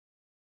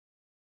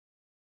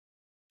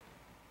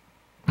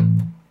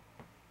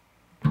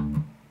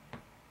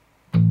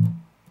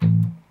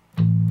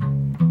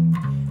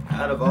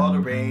Out of all the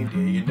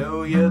reindeer, you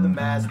know you're the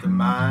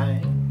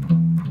mastermind.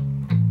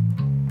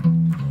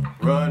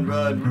 Run,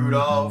 run,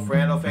 Rudolph,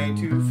 Randolph ain't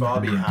too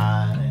far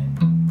behind.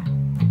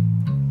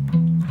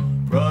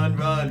 Run,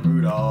 run,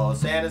 Rudolph,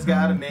 Santa's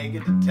gotta make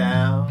it to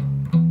town.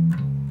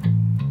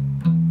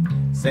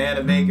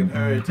 Santa, make him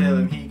hurry, tell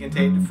him he can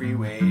take the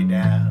freeway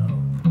down.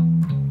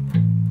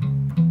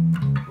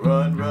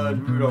 Run,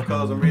 run, Rudolph,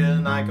 cause I'm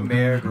reeling like a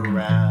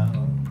merry-go-round.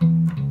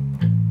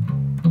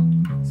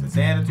 Said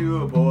Santa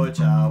to a boy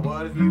child,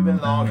 what have you been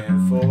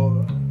longing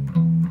for?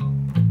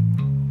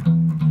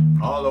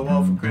 All I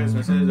want for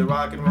Christmas is a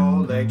rock and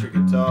roll electric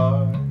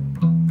guitar.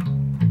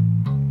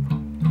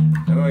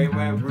 Away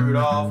went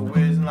Rudolph,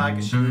 whizzing like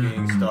a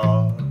shooting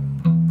star.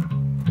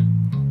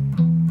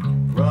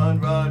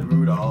 Run, run,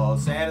 Rudolph,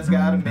 Santa's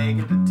gotta make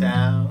it to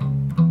town.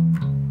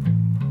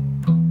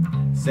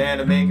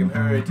 Santa, make him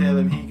hurry, tell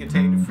him he can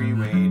take the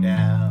freeway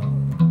down.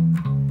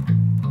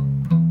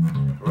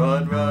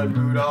 Run, run,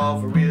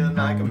 Rudolph, reeling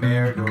like a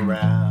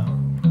merry-go-round.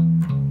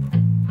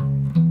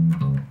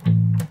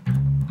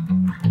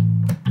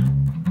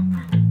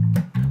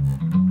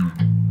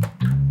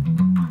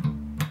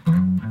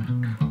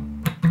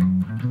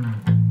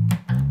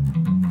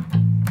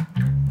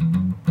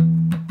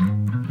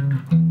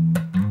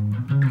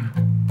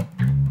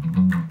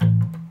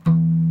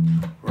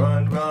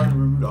 Run, run,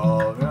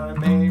 Rudolph, gonna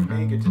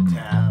make it to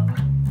town.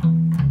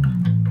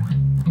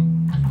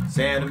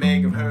 Santa,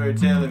 make him hurry,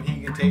 tell him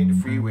he can take the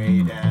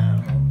freeway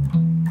down.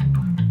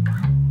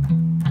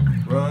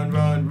 Run,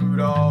 run,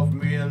 Rudolph,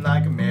 reeling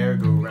like a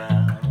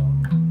merry-go-round.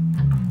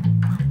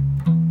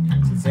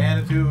 Said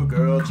Santa to a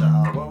girl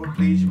child, what would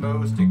please you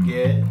most to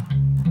get?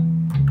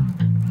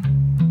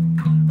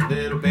 A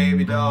little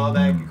baby doll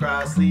that can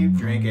cry, sleep,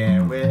 drink,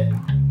 and wet.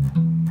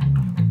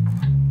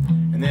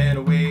 And then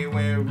away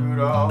went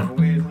Rudolph,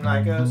 whizzing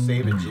like a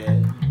saber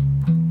jet.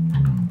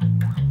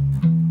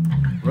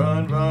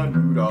 Run, run,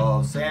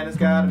 Rudolph, Santa's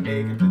gotta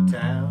make it to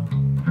town.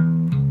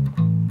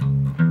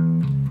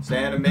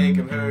 Santa, make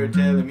him hurry,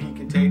 tell him he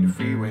can take the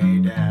freeway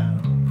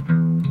down.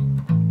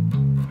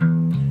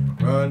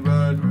 Run,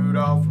 run,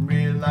 Rudolph,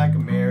 reeling like a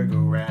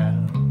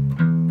merry-go-round.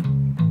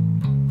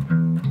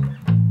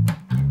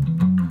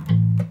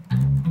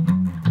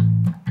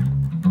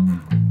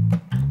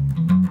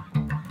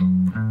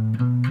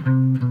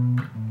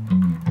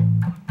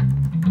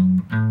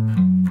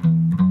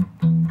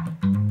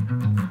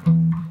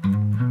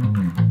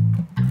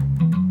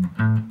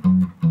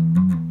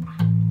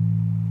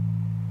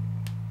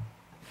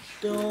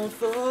 Don't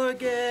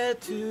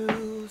forget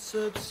to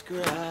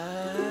subscribe.